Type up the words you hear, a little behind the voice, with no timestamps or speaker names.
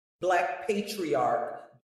Black patriarch.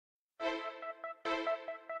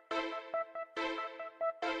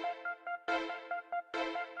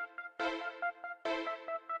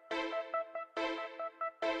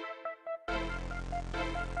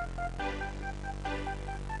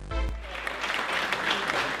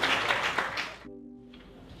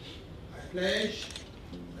 I pledge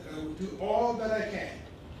that I will do all that I can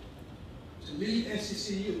to lead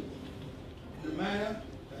NCCU in a manner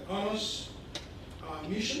that honors our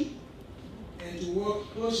mission and to work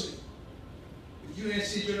closely with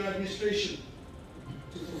UNC General Administration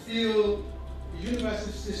to fulfill the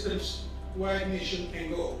university system's wide mission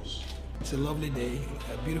and goals. It's a lovely day,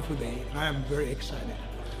 a beautiful day. I am very excited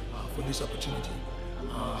for this opportunity.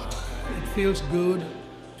 It feels good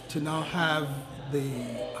to now have the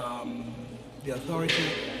authority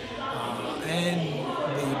and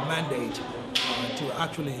the mandate to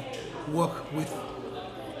actually work with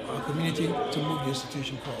our community to move the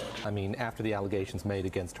institution forward. I mean, after the allegations made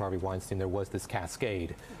against Harvey Weinstein, there was this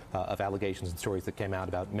cascade of allegations and stories that came out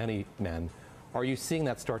about many men. Are you seeing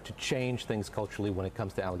that start to change things culturally when it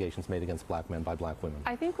comes to allegations made against black men by black women?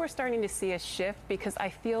 I think we're starting to see a shift because I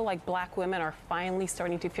feel like black women are finally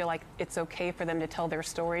starting to feel like it's okay for them to tell their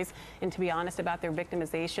stories and to be honest about their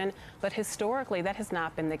victimization. But historically, that has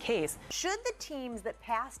not been the case. Should the teams that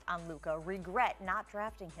passed on Luka regret not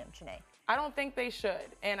drafting him, Janae? I don't think they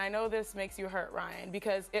should, and I know this makes you hurt, Ryan,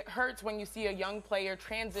 because it hurts when you see a young player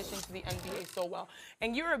transition to the NBA so well.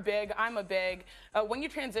 And you're a big, I'm a big. When you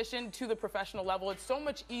transition to the professional level, it's so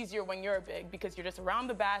much easier when you're a big because you're just around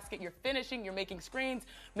the basket, you're finishing, you're making screens,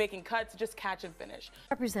 making cuts, just catch and finish.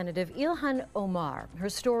 Representative Ilhan Omar. Her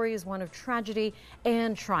story is one of tragedy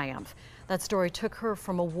and triumph. That story took her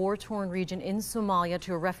from a war-torn region in Somalia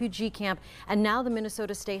to a refugee camp and now the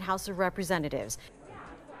Minnesota State House of Representatives.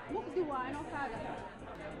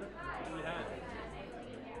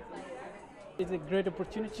 It's a great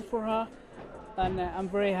opportunity for her, and I'm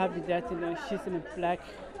very happy that she's a black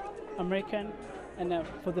American, and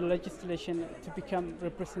for the legislation to become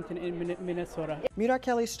represented in Minnesota. Muhtar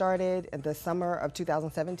Kelly started in the summer of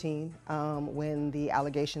 2017 when the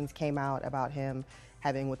allegations came out about him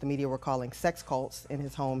having what the media were calling sex cults in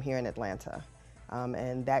his home here in Atlanta.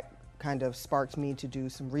 And that kind of sparked me to do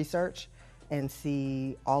some research and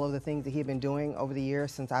see all of the things that he had been doing over the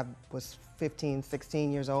years since I was 15,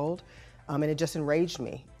 16 years old. And it just enraged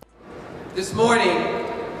me. This morning,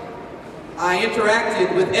 I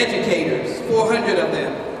interacted with educators, 400 of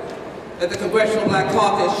them, that the Congressional Black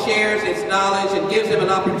Caucus shares its knowledge and gives them an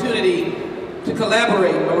opportunity to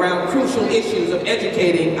collaborate around crucial issues of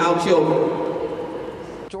educating our children.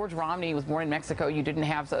 George Romney was born in Mexico. You didn't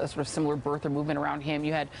have a sort of similar birth or movement around him.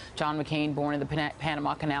 You had John McCain born in the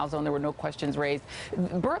Panama Canal Zone. There were no questions raised.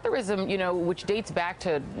 Birtherism, you know, which dates back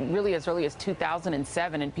to really as early as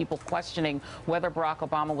 2007, and people questioning whether Barack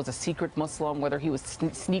Obama was a secret Muslim, whether he was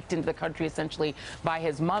sneaked into the country essentially by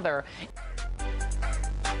his mother.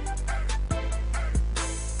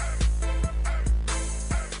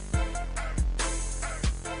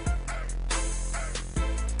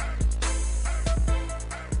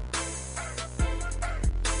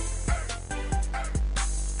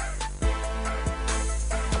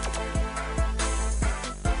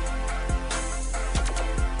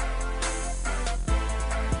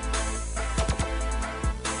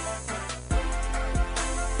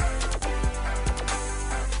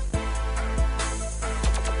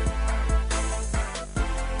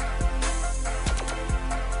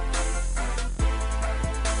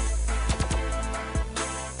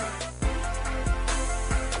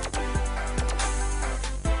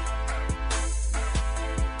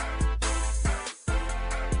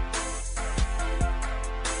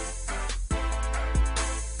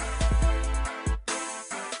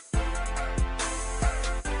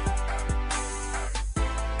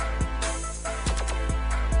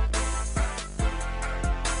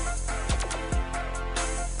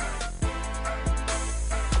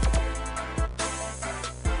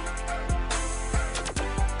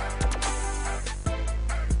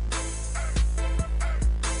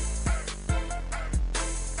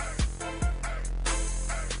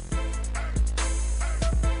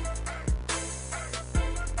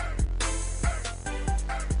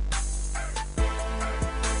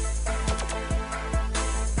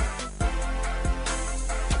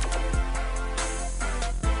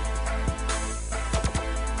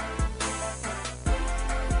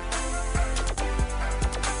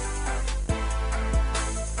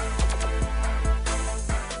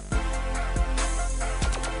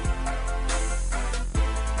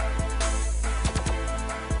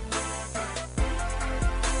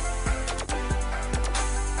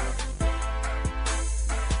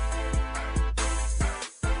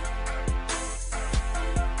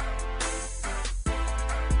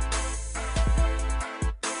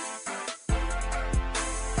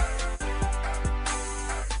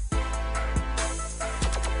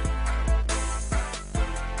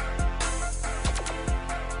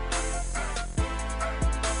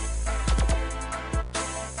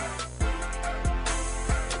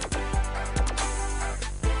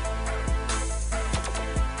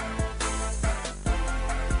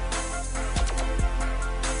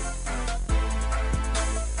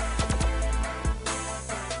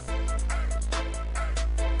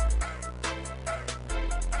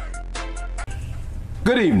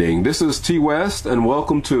 Good evening, this is T. West and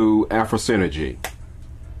welcome to Afrosynergy.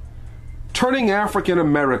 Turning African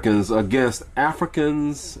Americans against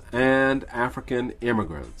Africans and African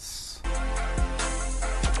immigrants.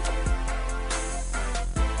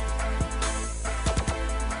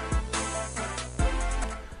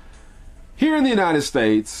 Here in the United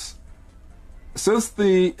States,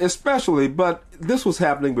 but this was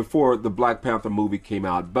happening before the Black Panther movie came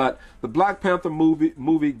out, but the Black Panther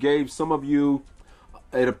movie gave some of you,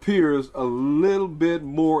 it appears, a little bit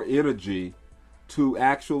more energy to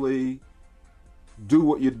actually do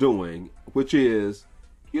what you're doing, which is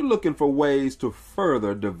you're looking for ways to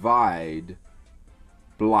further divide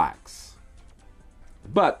blacks.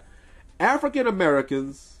 But African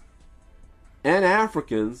Americans and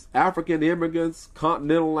Africans, African immigrants,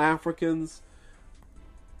 continental Africans,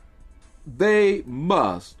 they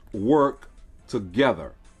must work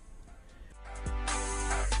together.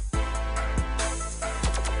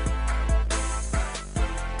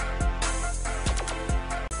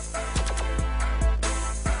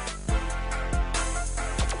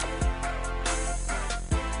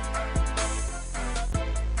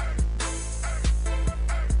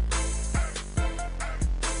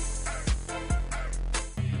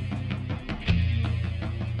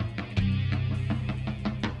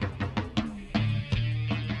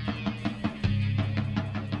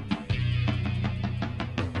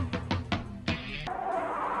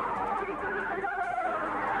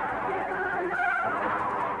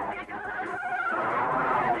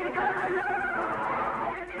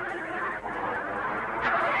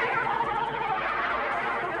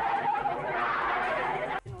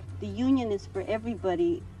 The union is for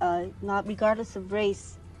everybody, not regardless of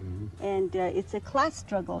race, and it's a class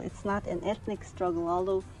struggle. It's not an ethnic struggle,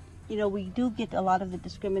 although, you know, we do get a lot of the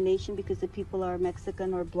discrimination because the people are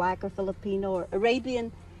Mexican or black or Filipino or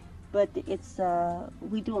Arabian, but it's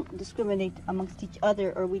we don't discriminate amongst each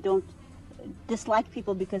other, or we don't dislike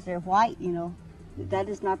people because they're white, you know. That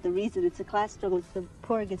is not the reason. It's a class struggle. It's the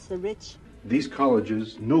poor against the rich. These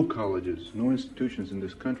colleges, no institutions in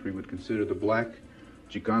this country would consider the black,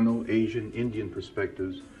 Chicano, Asian, Indian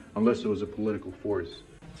perspectives unless it was a political force.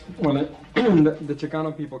 Well, the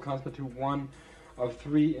Chicano people constitute one of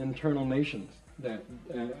three internal nations, that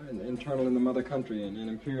internal in the mother country and in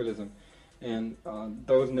imperialism. And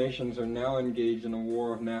those nations are now engaged in a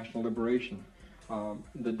war of national liberation.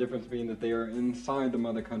 The difference being that they are inside the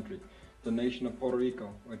mother country. The nation of Puerto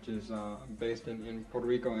Rico, which is based in Puerto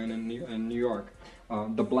Rico and in New York.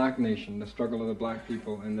 The black nation, the struggle of the black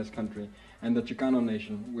people in this country. And the Chicano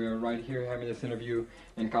nation. We're right here having this interview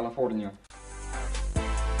in California.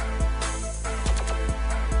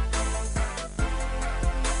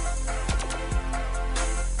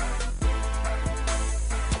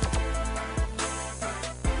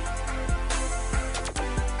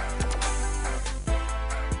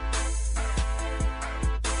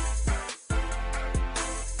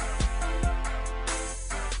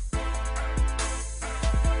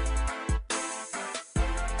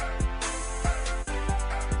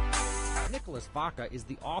 Vaca is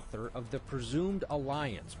the author of The Presumed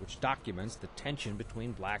Alliance, which documents the tension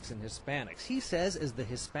between blacks and Hispanics. He says as the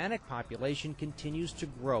Hispanic population continues to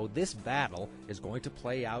grow, this battle is going to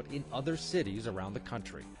play out in other cities around the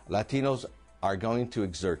country. Latinos are going to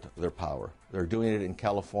exert their power. They're doing it in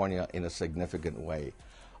California in a significant way.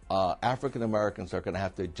 African Americans are going to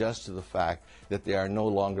have to adjust to the fact that they are no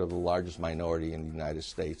longer the largest minority in the United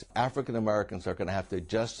States. African Americans are going to have to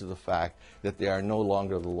adjust to the fact that they are no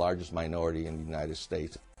longer the largest minority in the United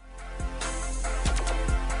States.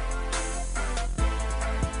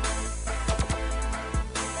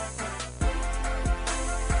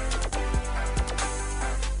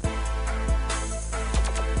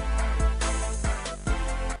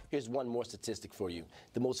 Here's one more statistic for you.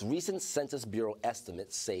 The most recent Census Bureau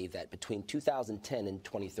estimates say that between 2010 and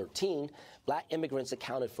 2013, black immigrants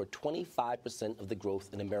accounted for 25% of the growth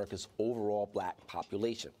in America's overall black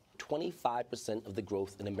population. 25% of the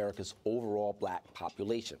growth in America's overall black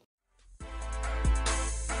population.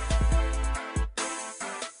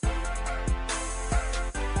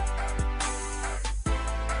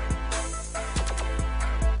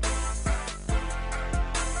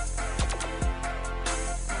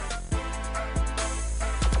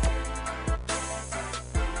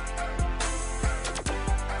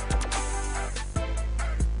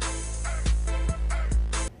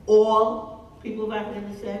 All people of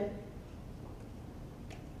African descent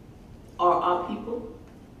are our people,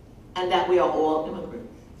 and that we are all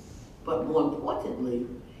immigrants. But more importantly,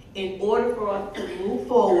 in order for us to move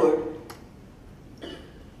forward,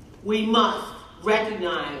 we must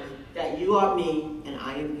recognize that you are me and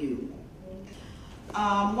I am you.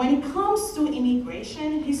 When it comes to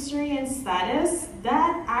immigration history and status,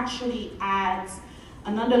 that actually adds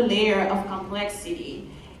another layer of complexity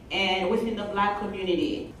and within the Black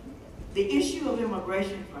community. The issue of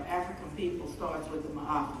immigration for African people starts with the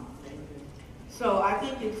Ma'afa. So I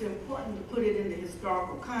think it's important to put it in the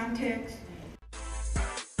historical context.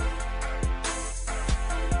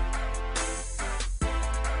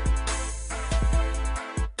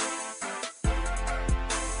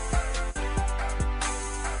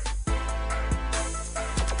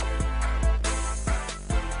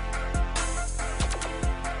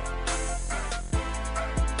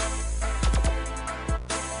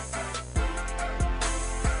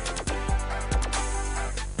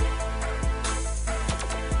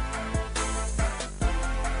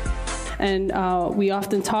 And we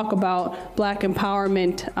often talk about Black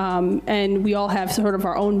empowerment, and we all have sort of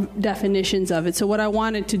our own definitions of it. So what I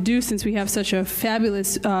wanted to do, since we have such a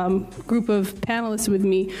fabulous group of panelists with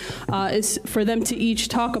me, is for them to each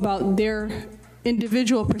talk about their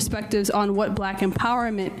individual perspectives on what Black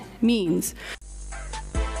empowerment means.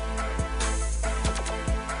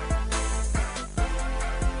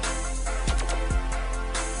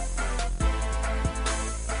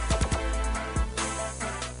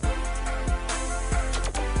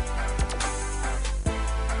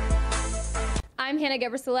 I'm Hannah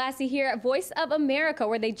Gebrselassie here at Voice of America,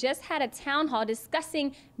 where they just had a town hall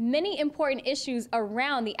discussing many important issues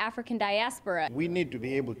around the African diaspora. We need to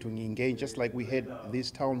be able to engage, just like we had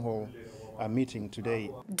this town hall meeting today.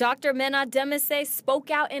 Dr. Mena Demese spoke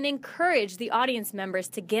out and encouraged the audience members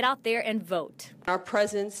to get out there and vote. Our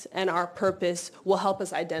presence and our purpose will help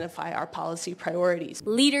us identify our policy priorities.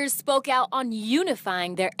 Leaders spoke out on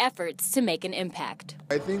unifying their efforts to make an impact.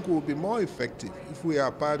 I think we'll be more effective if we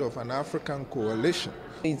are part of an African coalition.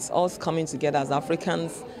 It's us coming together as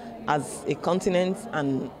Africans, as a continent,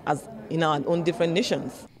 and as in our own different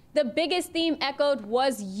nations. The biggest theme echoed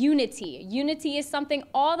was unity. Unity is something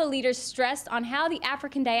all the leaders stressed on how the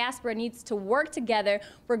African diaspora needs to work together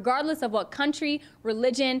regardless of what country,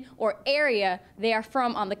 religion, or area they are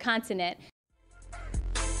from on the continent.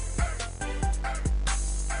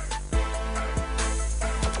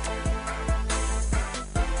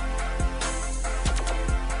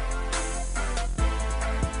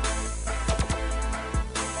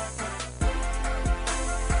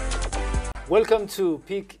 Welcome to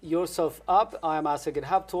Pick Yourself Up. I'm Asagid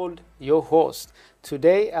Haptold, your host.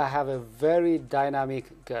 Today I have a very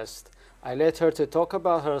dynamic guest. I let her to talk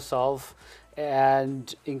about herself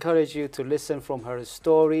and encourage you to listen from her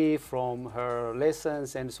story, from her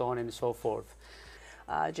lessons, and so on and so forth.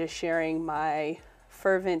 Just sharing my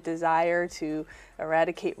fervent desire to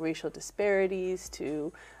eradicate racial disparities,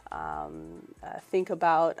 to think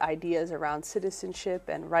about ideas around citizenship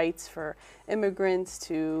and rights for immigrants,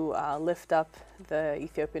 to lift up the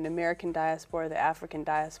Ethiopian American diaspora, the African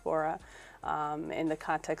diaspora, in the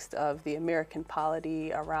context of the American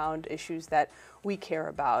polity around issues that we care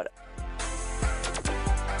about.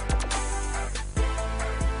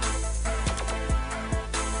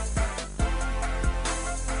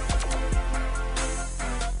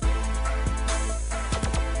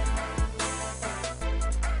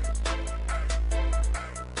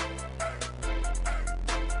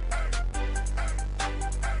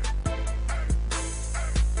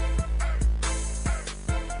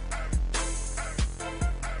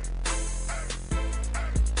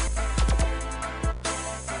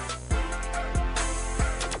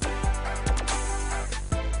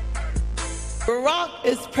 Barack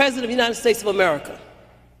is President of the United States of America.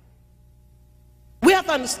 We have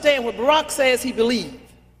to understand what Barack says he believes.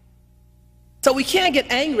 So we can't get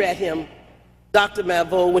angry at him, Dr.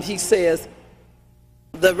 Mavo, when he says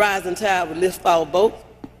the rising tide would lift our boat,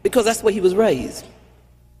 because that's where he was raised.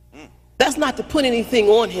 That's not to put anything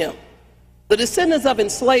on him. The descendants of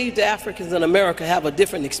enslaved Africans in America have a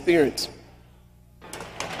different experience.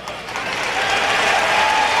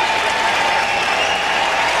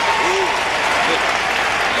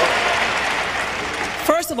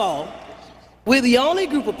 First of all, we're the only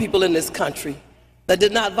group of people in this country that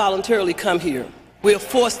did not voluntarily come here. We're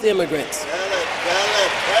forced immigrants.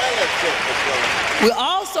 We're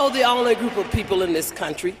also the only group of people in this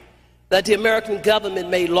country that the American government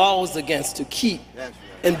made laws against to keep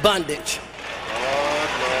in bondage.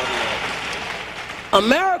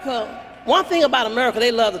 America, one thing about America,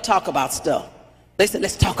 they love to talk about stuff. They said,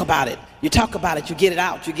 let's talk about it. You talk about it, you get it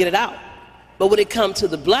out, you get it out. But when it comes to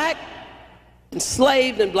the black,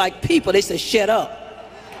 enslaved and black people, they say, shut up,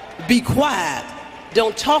 be quiet,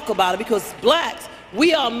 don't talk about it, because blacks,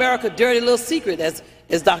 we are America's dirty little secret,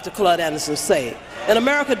 as Dr. Claude Anderson said. And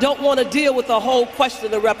America don't want to deal with the whole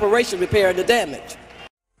question of reparation, repair, and the damage.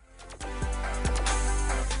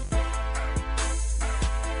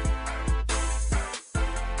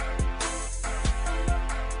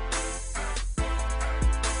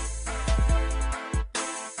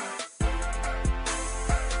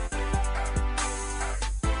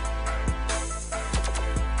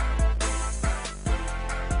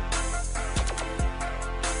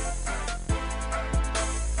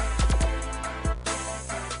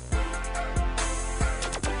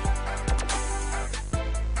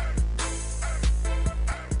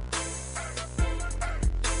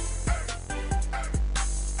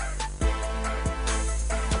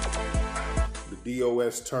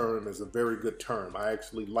 DOS term is a very good term. I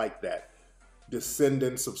actually like that.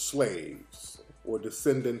 Descendants of slaves or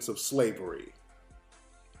descendants of slavery.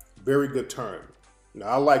 Very good term. Now,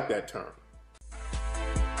 I like that term.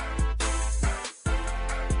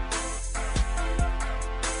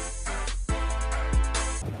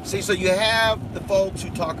 See, so you have the folks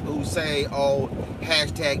who say, oh,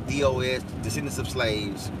 hashtag DOS, descendants of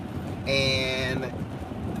slaves, and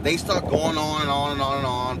they start going on and on and on and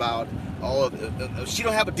on about, oh, she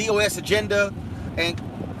don't have a DOS agenda, and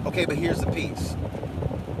okay, but here's the piece.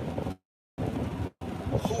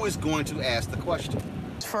 Who is going to ask the question?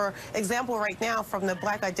 For example, right now from the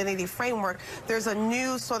Black Identity Framework, there's a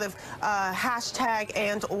new sort of hashtag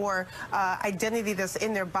and or identity that's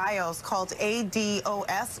in their bios called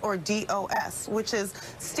ADOS or DOS, which is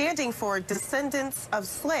standing for Descendants of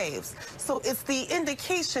Slaves. So it's the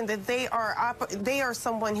indication that they are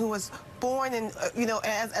someone who was born in,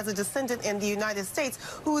 as a descendant in the United States,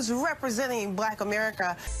 who is representing Black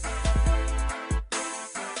America.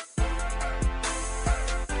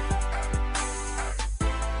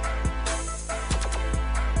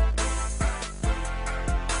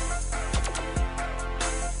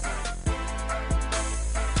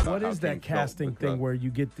 What is that casting thing where you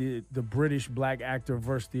get the British black actor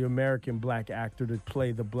versus the American black actor to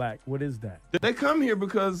play the black? What is that? They come here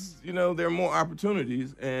because, there are more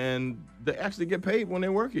opportunities and they actually get paid when they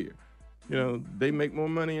work here. They make more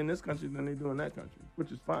money in this country than they do in that country,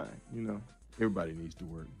 which is fine. Everybody needs to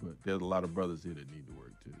work, but there's a lot of brothers here that need to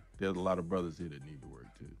work too. There's a lot of brothers here that need to work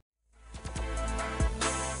too.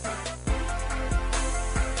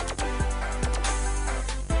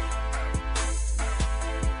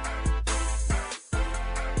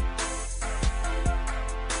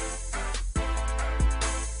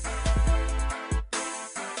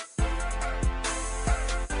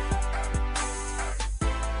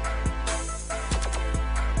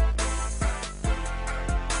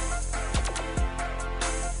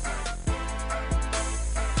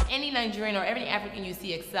 Any Nigerian or every African you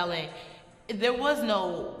see excelling, there was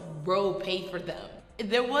no road paid for them.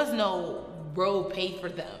 There was no road paid for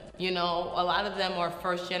them. A lot of them are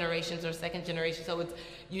first generations or second generation. So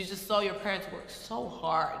you just saw your parents work so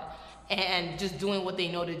hard and just doing what they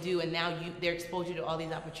know to do, and now they're exposed you to all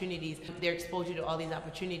these opportunities. They're exposed you to all these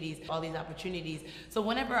opportunities. So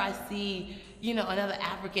whenever I see, another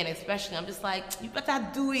African especially, I'm just like, you better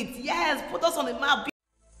do it. Yes, put us on the map.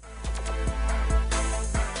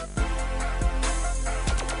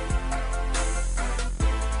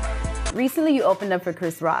 Recently, you opened up for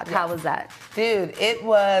Chris Rock. How was that? Dude, it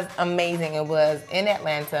was amazing. It was in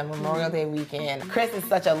Atlanta, Memorial Day weekend. Chris is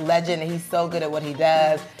such a legend, and he's so good at what he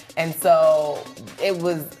does. And so it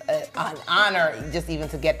was an honor just even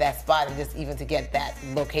to get that spot and just even to get that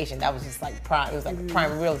location. That was just like prime. It was like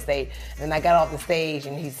prime real estate. And then I got off the stage,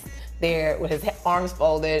 and he's there with his arms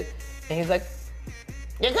folded, and he's like,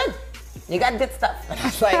 "You're good. You got good stuff." And I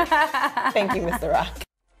was like, "Thank you, Mr. Rock."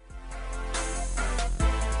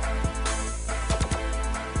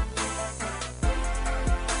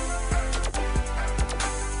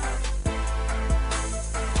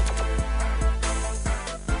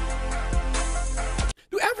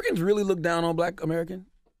 Africans really look down on Black American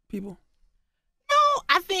people? No,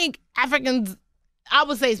 I think Africans, I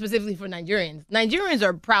would say specifically for Nigerians. Nigerians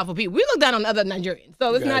are proudful people. We look down on other Nigerians.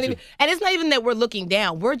 So it's not even, and it's not even that we're looking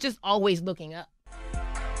down. We're just always looking up.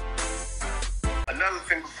 Another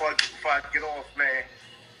thing before I get off, man,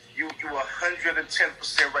 you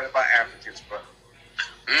 110% right about Africans, bro.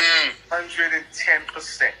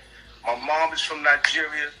 110%. My mom is from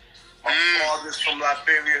Nigeria. My father's from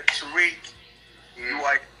Liberia. Tariq, you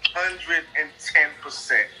are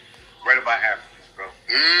 110% right about Africans, bro.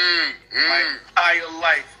 My entire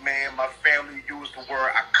life, man, my family used the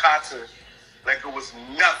word Akata like it was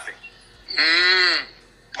nothing.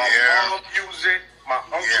 My mom used it, my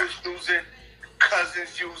uncles use it,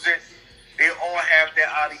 cousins use it. They all have their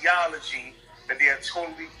ideology that they are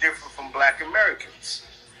totally different from Black Americans.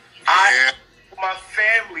 I put my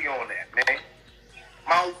family on that, man.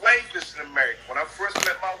 My wife is an American. When I first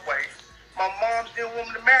met my wife, my mom didn't want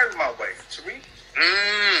me to marry my wife, Tariq.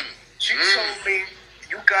 She told me,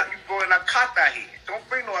 you brought an Akata here. Don't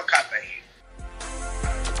bring no Akata here.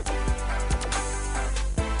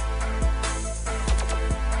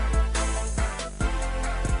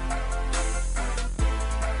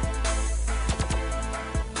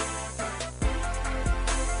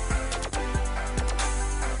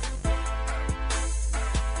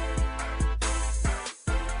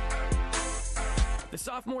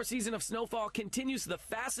 sophomore season of Snowfall continues the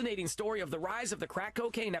fascinating story of the rise of the crack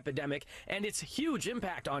cocaine epidemic and its huge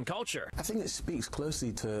impact on culture. I think it speaks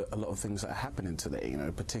closely to a lot of things that are happening today, you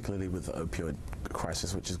know, particularly with the opioid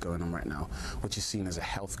crisis which is going on right now, which is seen as a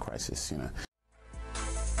health crisis, you know.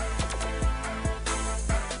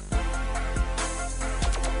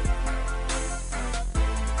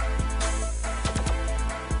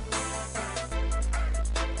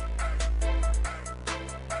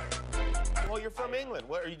 From England.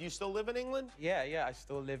 Where, do you still live in England? Yeah, I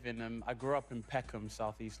still live in, I grew up in Peckham,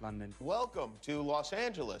 southeast London. Welcome to Los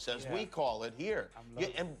Angeles, as we call it here.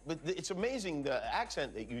 But it's amazing the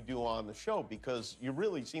accent that you do on the show, because you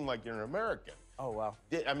really seem like you're an American. Oh, wow.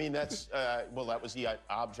 I mean, that's, well, that was the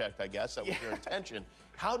object, I guess. That was your intention.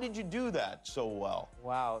 How did you do that so well?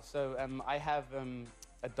 Wow, so I have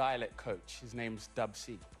a dialect coach. His name's Dub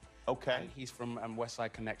C. Okay. And he's from West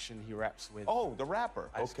Side Connection. He raps with... Oh, the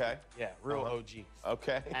rapper. Okay. Yeah, real OG.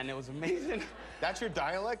 Okay. And it was amazing. That's your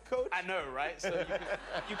dialect coach? I know, right? So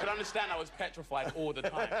you could understand I was petrified all the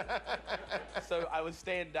time. So I was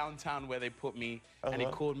staying downtown where they put me, and he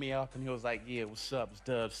called me up, and he was like, yeah, what's up? It's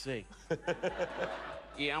Dub C.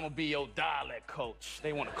 Yeah, I'm gonna be your dialect coach.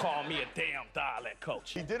 They want to call me a damn dialect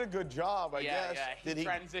coach. He did a good job, I guess. Yeah, he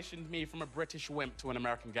transitioned me from a British wimp to an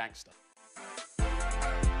American gangster.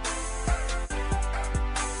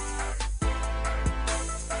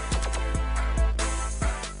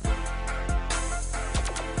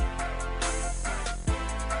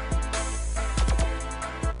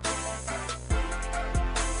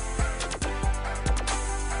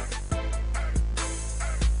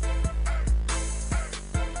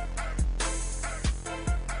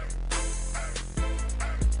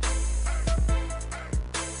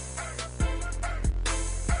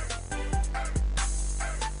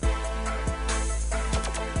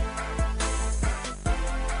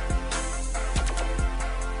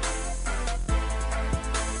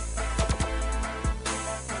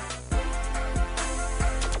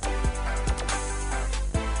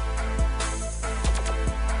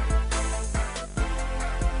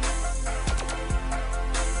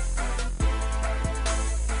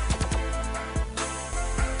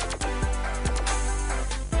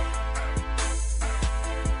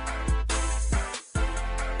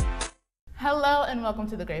 Hello and welcome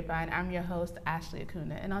to The Grapevine. I'm your host, Ashley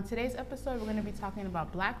Acuna, and on today's episode, we're going to be talking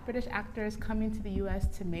about Black British actors coming to the U.S.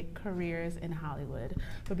 to make careers in Hollywood.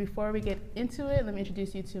 But before we get into it, let me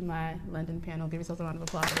introduce you to my London panel. Give yourselves a round of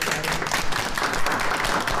applause, everybody.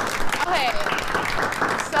 Okay,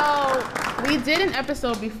 so we did an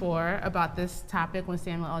episode before about this topic when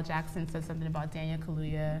Samuel L. Jackson said something about Daniel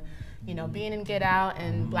Kaluuya, you know, being in Get Out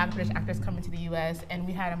and Black British actors coming to the U.S., and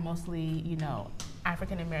we had a mostly, you know,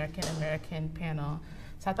 African-American panel.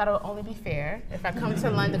 So I thought it would only be fair if I come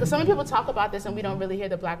to London, because so many people talk about this and we don't really hear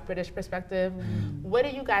the Black British perspective. What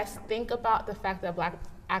do you guys think about the fact that Black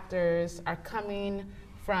actors are coming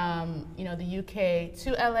from, you know, the UK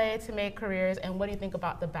to LA to make careers, and what do you think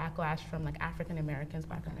about the backlash from like African Americans,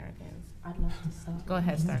 Black Americans? I'd love to start. Go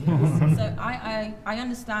ahead, start. So I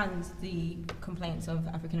understand the complaints of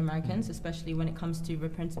African Americans, especially when it comes to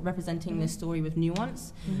representing this story with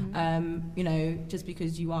nuance. You know, just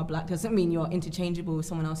because you are Black doesn't mean you're interchangeable with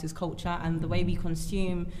someone else's culture, and the way we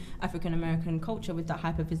consume African American culture with that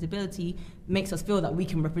hyper visibility makes us feel that we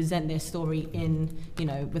can represent their story in, you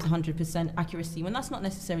know, with 100% accuracy, when that's not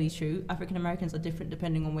necessarily true. African Americans are different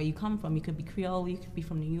depending on where you come from. You could be Creole, you could be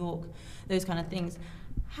from New York, those kind of things.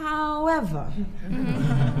 However,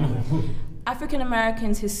 African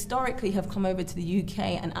Americans historically have come over to the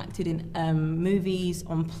UK and acted in movies,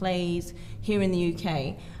 on plays here in the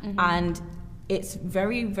UK, and it's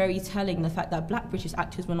very, very telling the fact that Black British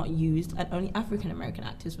actors were not used and only African American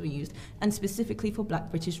actors were used, and specifically for Black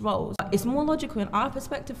British roles. It's more logical in our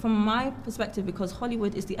perspective, from my perspective, because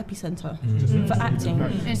Hollywood is the epicenter for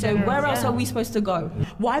acting. So where else are we supposed to go?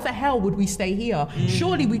 Why the hell would we stay here?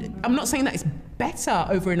 Surely I'm not saying that it's better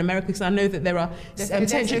over in America, because I know that there are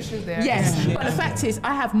tensions there. Yes, but the fact is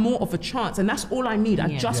I have more of a chance, and that's all I need.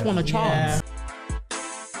 I just want a chance.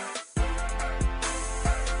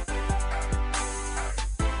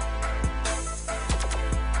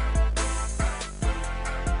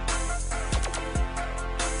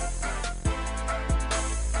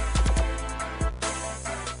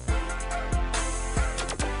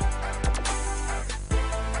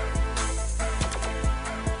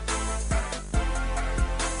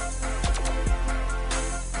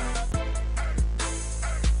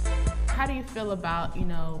 How do you feel about, you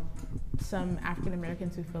know, some African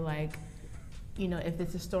Americans who feel like you know, if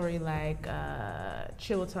it's a story like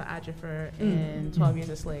Chiwetel Ejiofor in 12 Years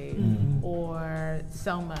a Slave, or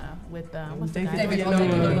Selma with what's the guy? David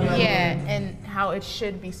Oyelowo. Yeah, and how it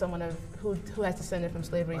should be someone of who has descended from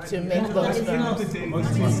slavery to make those films.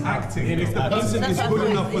 It's acting. If the person is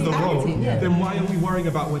good enough for the role, then why are we worrying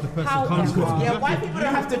about where the person comes from? Yeah, white people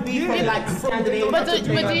don't have to be from like Scandinavia. But do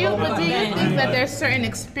you think that there's certain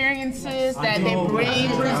experiences that they bring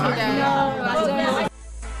to that?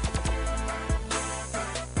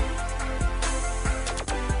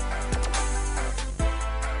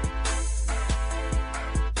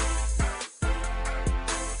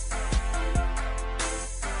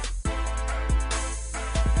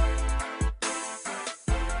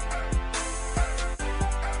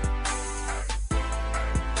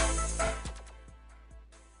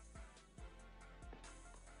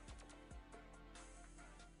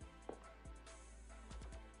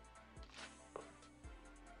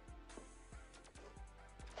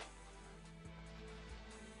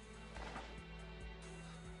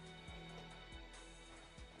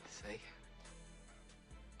 See?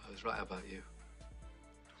 I was right about you.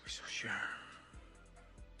 Don't be so sure.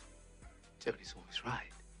 Jody's always right.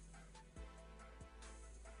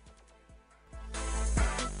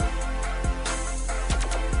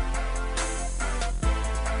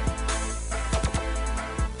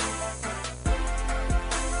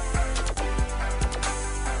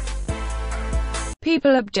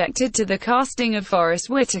 People objected to the casting of Forest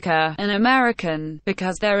Whitaker, an American,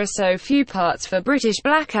 because there are so few parts for British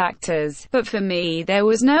black actors, but for me there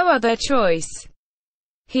was no other choice.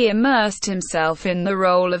 He immersed himself in the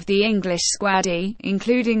role of the English squaddy,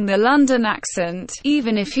 including the London accent,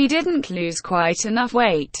 even if he didn't lose quite enough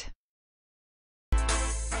weight.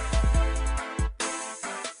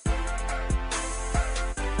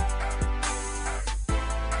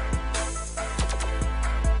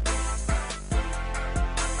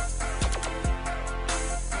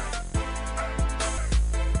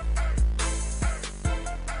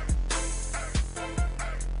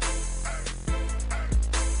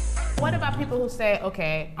 What about people who say,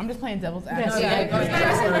 okay, I'm just playing devil's advocate.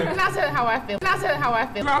 Not saying how I feel. Not saying how I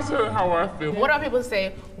feel. Not saying how I feel. What about people who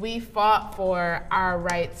say, we fought for our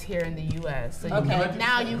rights here in the U.S., so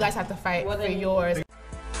now you guys have to fight for yours.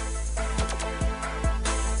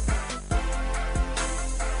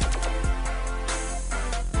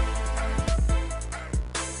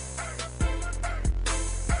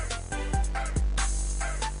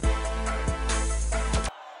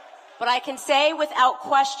 But I can say without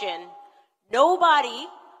question, nobody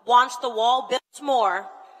wants the wall built more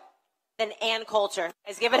than Ann Coulter.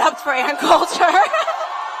 Let's give it up for Ann Coulter.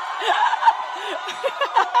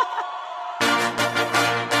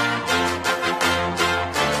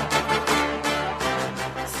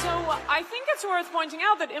 I think it's worth pointing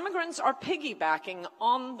out that immigrants are piggybacking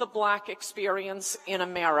on the black experience in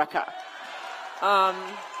America.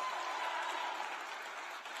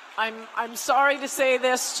 I'm sorry to say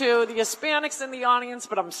this to the Hispanics in the audience,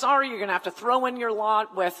 but I'm sorry you're going to have to throw in your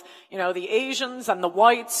lot with, you know, the Asians and the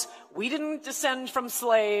whites. We didn't descend from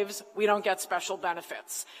slaves. We don't get special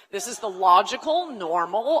benefits. This is the logical,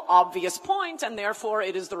 normal, obvious point, and therefore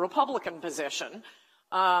it is the Republican position.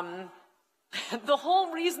 The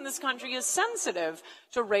whole reason this country is sensitive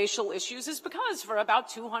to racial issues is because for about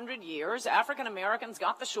 200 years, African Americans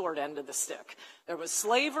got the short end of the stick. There was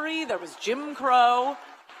slavery, there was Jim Crow,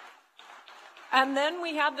 and then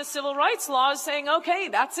we had the civil rights laws saying, okay,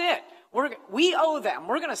 that's it. We owe them.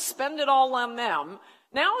 We're going to spend it all on them.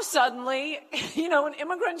 Now suddenly, you know, an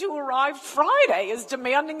immigrant who arrived Friday is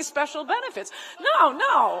demanding special benefits.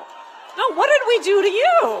 No, what did we do to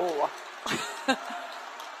you?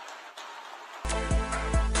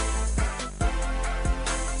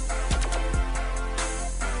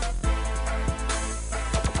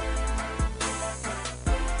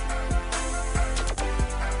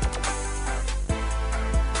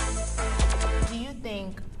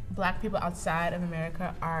 Black people outside of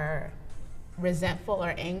America are resentful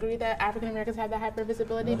or angry that African Americans have that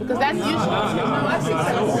hypervisibility? Because that's usually.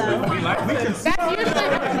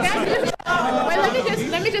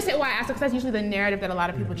 Wait, let me just say why I asked, because that's usually the narrative that a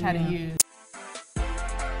lot of people try to use.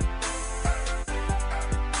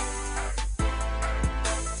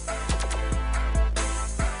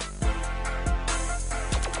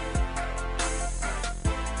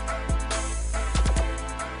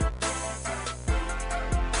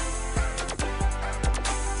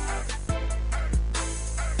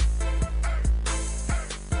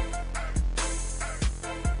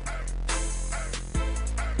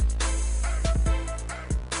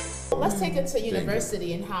 let's take it to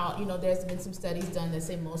university and how, there's been some studies done that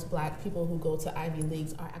say most black people who go to Ivy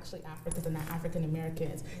Leagues are actually Africans and not African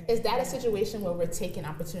Americans. Is that a situation where we're taking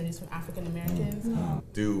opportunities from African Americans?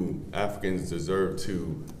 Do Africans deserve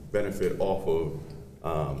to benefit off of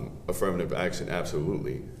affirmative action?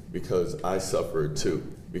 Absolutely. Because I suffered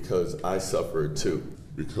too. Because I suffered too.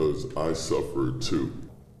 Because I suffered too.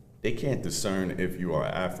 They can't discern if you are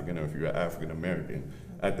African or if you're African American.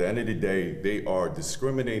 At the end of the day, they are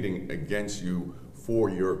discriminating against you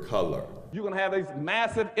for your color. You're going to have this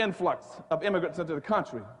massive influx of immigrants into the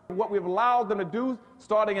country. What we've allowed them to do,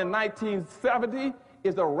 starting in 1970,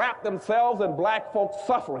 is to wrap themselves in black folks'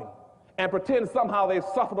 suffering and pretend somehow they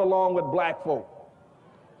suffered along with black folk.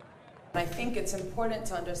 I think it's important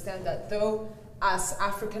to understand that though as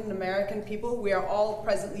African American people, we are all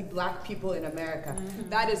presently black people in America.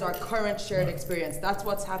 That is our current shared experience. That's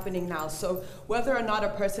what's happening now. So whether or not a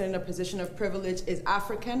person in a position of privilege is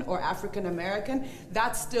African or African American,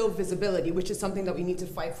 that's still visibility, which is something that we need to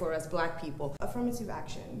fight for as black people. Affirmative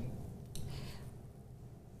action.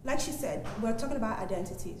 Like she said, we're talking about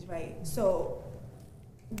identities, right? So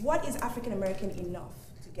what is African American enough?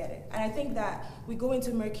 Get it. And I think that we go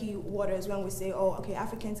into murky waters when we say, oh, okay,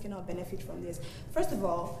 Africans cannot benefit from this. First of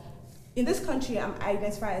all, in this country, I'm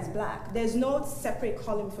identified as black. There's no separate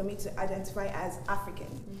column for me to identify as African.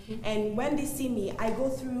 And when they see me, I go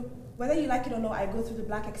through, whether you like it or not, I go through the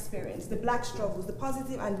black experience, the black struggles, the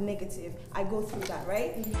positive and the negative. I go through that,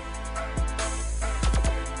 right?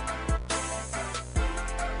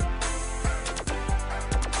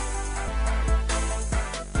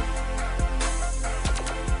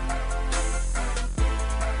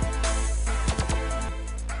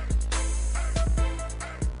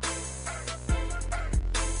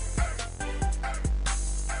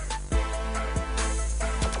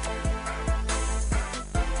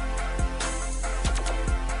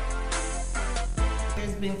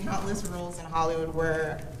 Been countless roles in Hollywood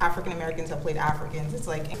where African Americans have played Africans. It's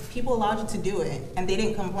like people allowed you to do it and they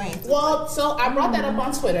didn't complain. Well, so I brought that up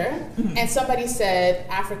on Twitter and somebody said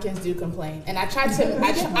Africans do complain, and I tried to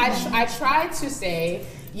I tried to say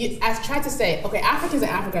okay, Africans in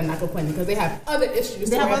Africa are not complaining because they have other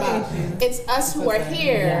issues to worry about. It's us who are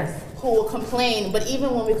here who will complain, but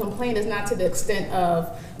even when we complain, it's not to the extent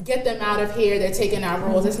of get them out of here, they're taking our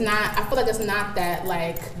roles. It's not, I feel like it's not that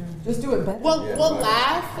like, just do it better. We'll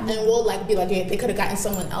laugh and we'll like be like, yeah, they could have gotten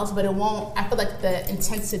someone else, but it won't. I feel like the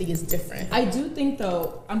intensity is different. I do think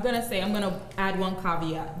though, I'm gonna add one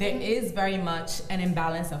caveat. There is very much an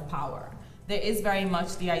imbalance of power. There is very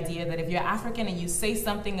much the idea that if you're African and you say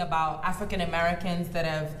something about African Americans that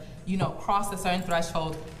have, crossed a certain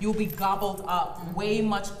threshold, you'll be gobbled up way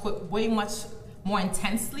much more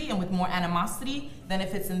intensely and with more animosity than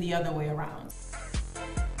if it's in the other way around.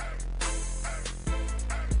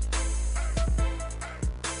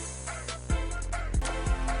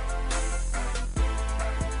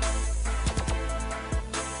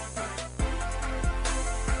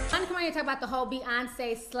 To talk about the whole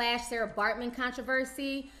Beyonce / Sarah Baartman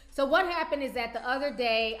controversy. So what happened is that the other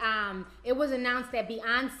day, it was announced that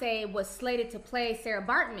Beyonce was slated to play Sarah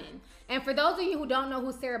Baartman. And for those of you who don't know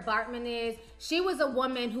who Sarah Baartman is, she was a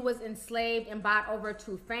woman who was enslaved and brought over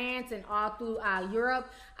to France and all through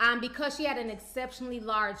Europe because she had an exceptionally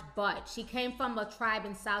large butt. She came from a tribe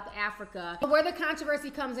in South Africa. But where the controversy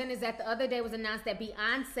comes in is that the other day it was announced that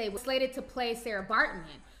Beyonce was slated to play Sarah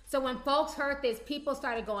Baartman. So when folks heard this, people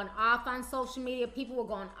started going off on social media. People were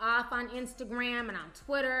going off on Instagram and on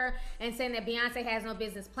Twitter and saying that Beyonce has no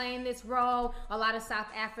business playing this role. A lot of South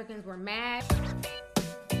Africans were mad.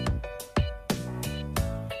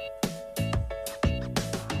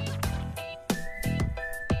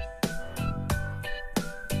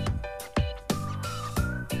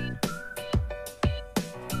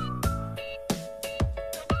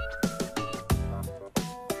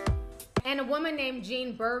 And a woman named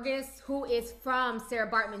Jean Burgess, who is from Sarah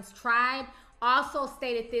Baartman's tribe, also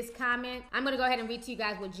stated this comment. I'm gonna go ahead and read to you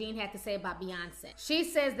guys what Jean had to say about Beyonce. She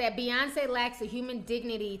says that Beyonce lacks the human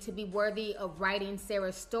dignity to be worthy of writing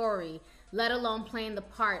Sarah's story, let alone playing the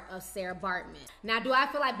part of Sarah Baartman. Now, do I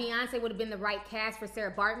feel like Beyonce would have been the right cast for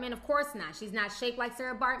Sarah Baartman? Of course not. She's not shaped like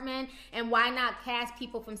Sarah Baartman, and why not cast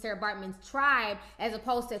people from Sarah Baartman's tribe as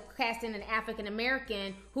opposed to casting an African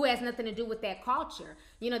American who has nothing to do with that culture?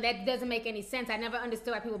 That doesn't make any sense. I never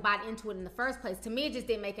understood why people bought into it in the first place. To me, it just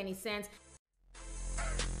didn't make any sense.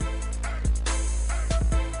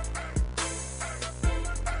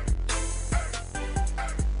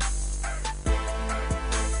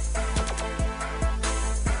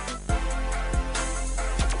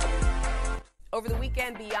 Over the weekend,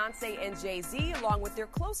 weekend, Beyonce and Jay-Z, along with their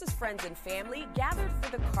closest friends and family, gathered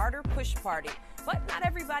for the Carter Push Party. But not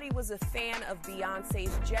everybody was a fan of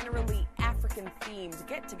Beyonce's generally African-themed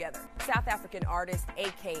get-together. South African artist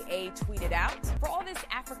AKA tweeted out, "For all this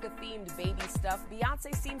Africa-themed baby stuff,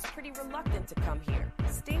 Beyonce seems pretty reluctant to come here.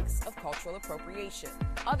 Stinks of cultural appropriation."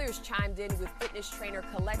 Others chimed in with fitness trainer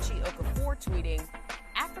Kelechi Okafor tweeting,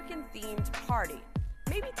 "African-themed party.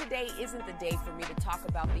 Maybe today isn't the day for me to talk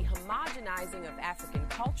about the homogenizing of African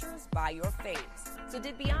cultures by your faves." So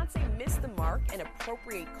did Beyonce miss the mark and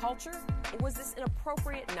appropriate culture? Or was this an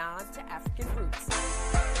appropriate nod to African roots?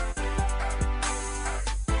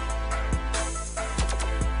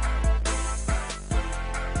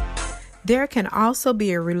 There can also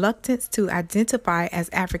be a reluctance to identify as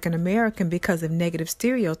African American because of negative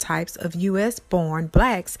stereotypes of U.S.-born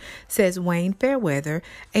blacks, says Wayne Fairweather,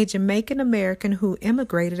 a Jamaican American who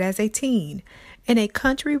immigrated as a teen. In a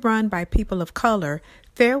country run by people of color,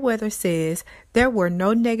 Fairweather says there were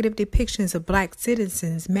no negative depictions of black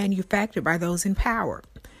citizens manufactured by those in power.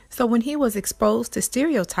 So when he was exposed to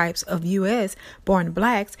stereotypes of U.S.-born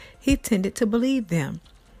blacks, he tended to believe them.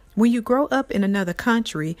 When you grow up in another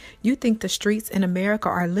country, you think the streets in America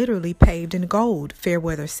are literally paved in gold,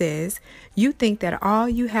 Fairweather says. You think that all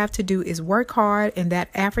you have to do is work hard and that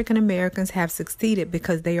African Americans have succeeded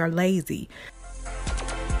because they are lazy.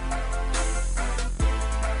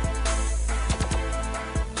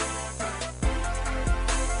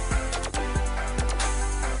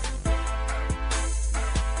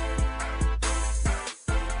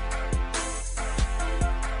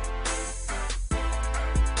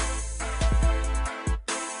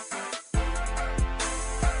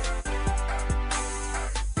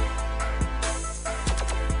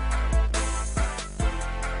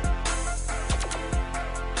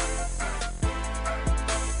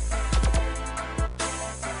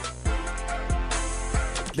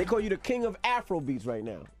 They call you the king of Afrobeats right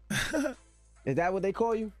now. Is that what they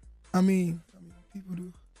call you? I mean, people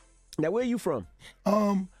do. Now, where are you from?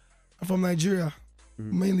 I'm from Nigeria.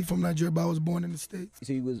 Mainly from Nigeria, but I was born in the States.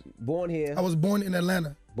 So you was born here? I was born in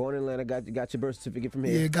Atlanta. Born in Atlanta, got your birth certificate from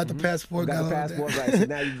here? Yeah, got the passport. Got the passport, right. So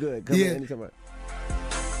now you're good. Come on anytime.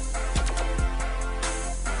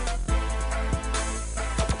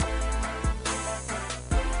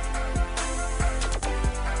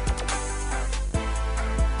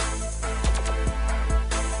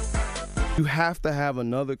 You have to have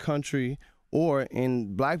another country, or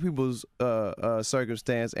in black people's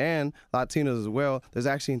circumstance and Latinos as well, there's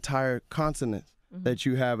actually entire continents that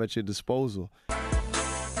you have at your disposal.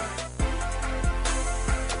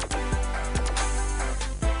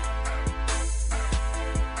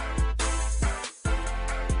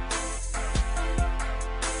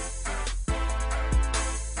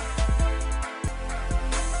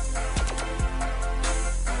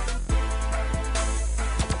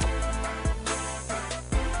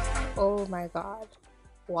 Oh my god,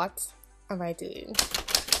 what am I doing?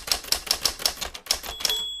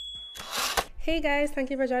 Hey guys, thank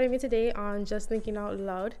you for joining me today on Just Thinking Out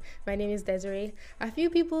Loud. My name is Desiree. A few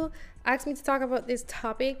people asked me to talk about this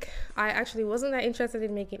topic. I actually wasn't that interested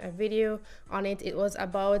in making a video on it. It was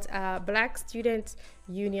about a Black student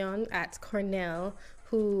union at Cornell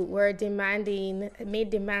who were made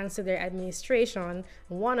demands to their administration,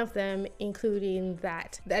 one of them including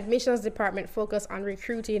that the admissions department focus on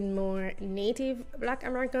recruiting more native Black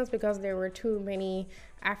Americans because there were too many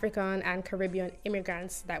African and Caribbean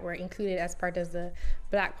immigrants that were included as part of the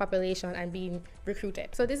Black population and being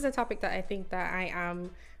recruited. So this is a topic that I think that I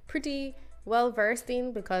am pretty well versed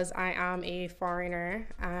in because I am a foreigner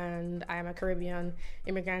and I am a Caribbean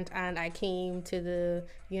immigrant and I came to the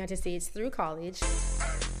United States through college.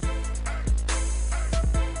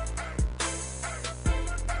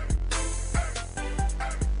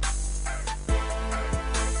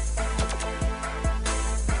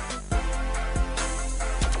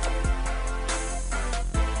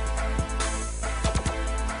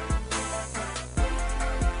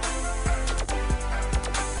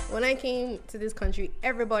 When I came to this country,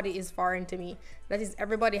 everybody is foreign to me. That is,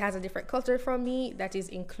 everybody has a different culture from me, that is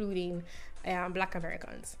including Black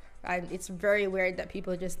Americans. And it's very weird that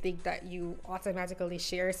people just think that you automatically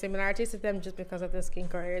share similarities with them just because of the skin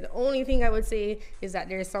color. The only thing I would say is that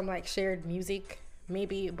there's some like shared music,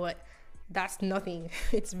 maybe, but that's nothing.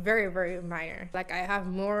 It's very, very minor. Like I have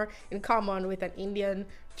more in common with an Indian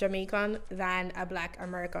Jamaican than a Black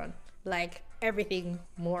American. Like everything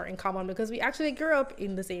more in common because we actually grew up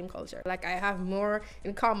in the same culture. Like I have more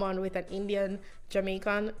in common with an Indian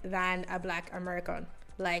Jamaican than a Black American.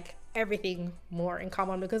 Like everything more in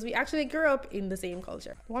common because we actually grew up in the same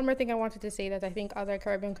culture. One more thing I wanted to say, that I think other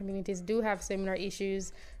Caribbean communities do have similar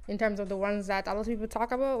issues in terms of the ones that a lot of people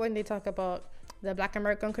talk about when they talk about the Black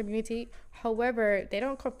American community. However, they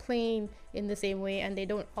don't complain in the same way, and they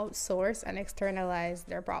don't outsource and externalize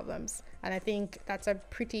their problems. And I think that's a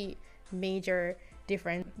pretty major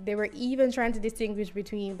difference. They were even trying to distinguish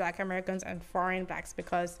between Black Americans and foreign Blacks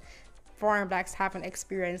because foreign Blacks haven't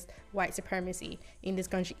experienced white supremacy in this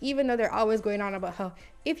country, even though they're always going on about how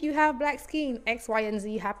if you have black skin, X, Y, and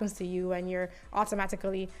Z happens to you and you're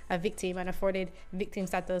automatically a victim and afforded victim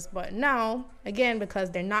status. But now, again,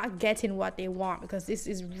 because they're not getting what they want, because this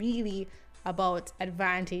is really about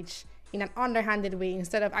advantage in an underhanded way,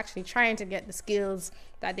 instead of actually trying to get the skills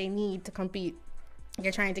that they need to compete,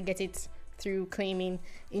 they're trying to get it through claiming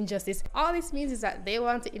injustice. All this means is that they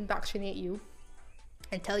want to indoctrinate you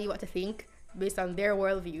and tell you what to think based on their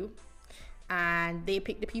worldview, and they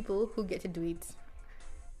pick the people who get to do it.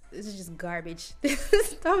 This is just garbage. This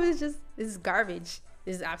stuff is just, this is garbage.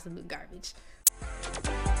 This is absolute garbage.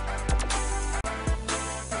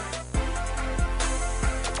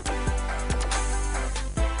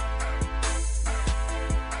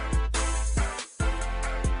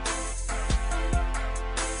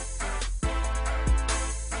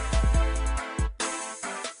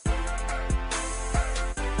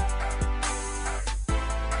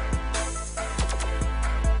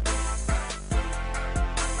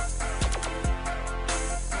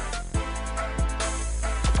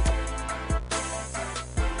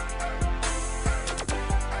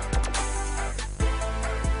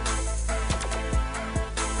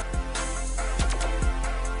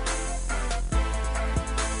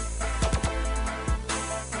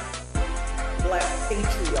 Black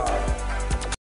patriarch.